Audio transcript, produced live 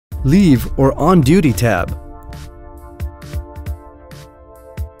Leave or On Duty tab.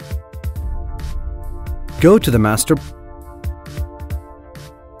 Go to the master.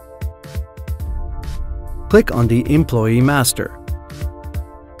 Click on the Employee Master.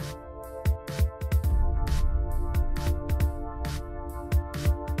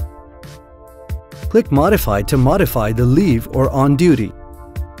 Click Modify to modify the leave or on duty.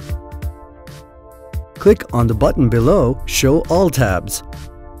 Click on the button below Show All tabs.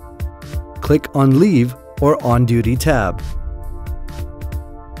 Click on Leave or On Duty tab.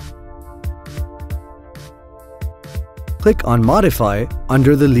 Click on Modify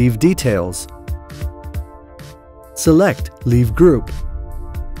under the Leave Details. Select Leave Group.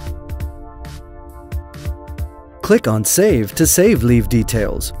 Click on Save to save leave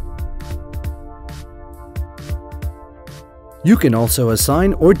details. You can also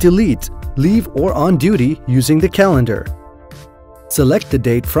assign or delete leave or on duty using the calendar. Select the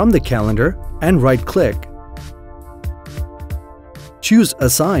date from the calendar and right-click. Choose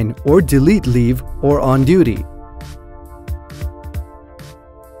Assign or Delete Leave or On Duty.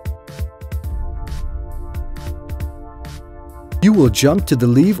 You will jump to the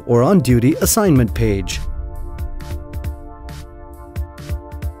Leave or On Duty assignment page.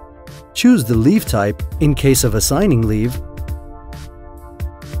 Choose the leave type in case of assigning leave.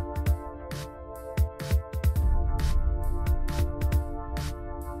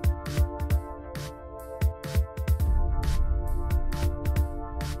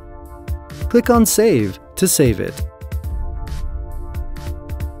 Click on Save to save it.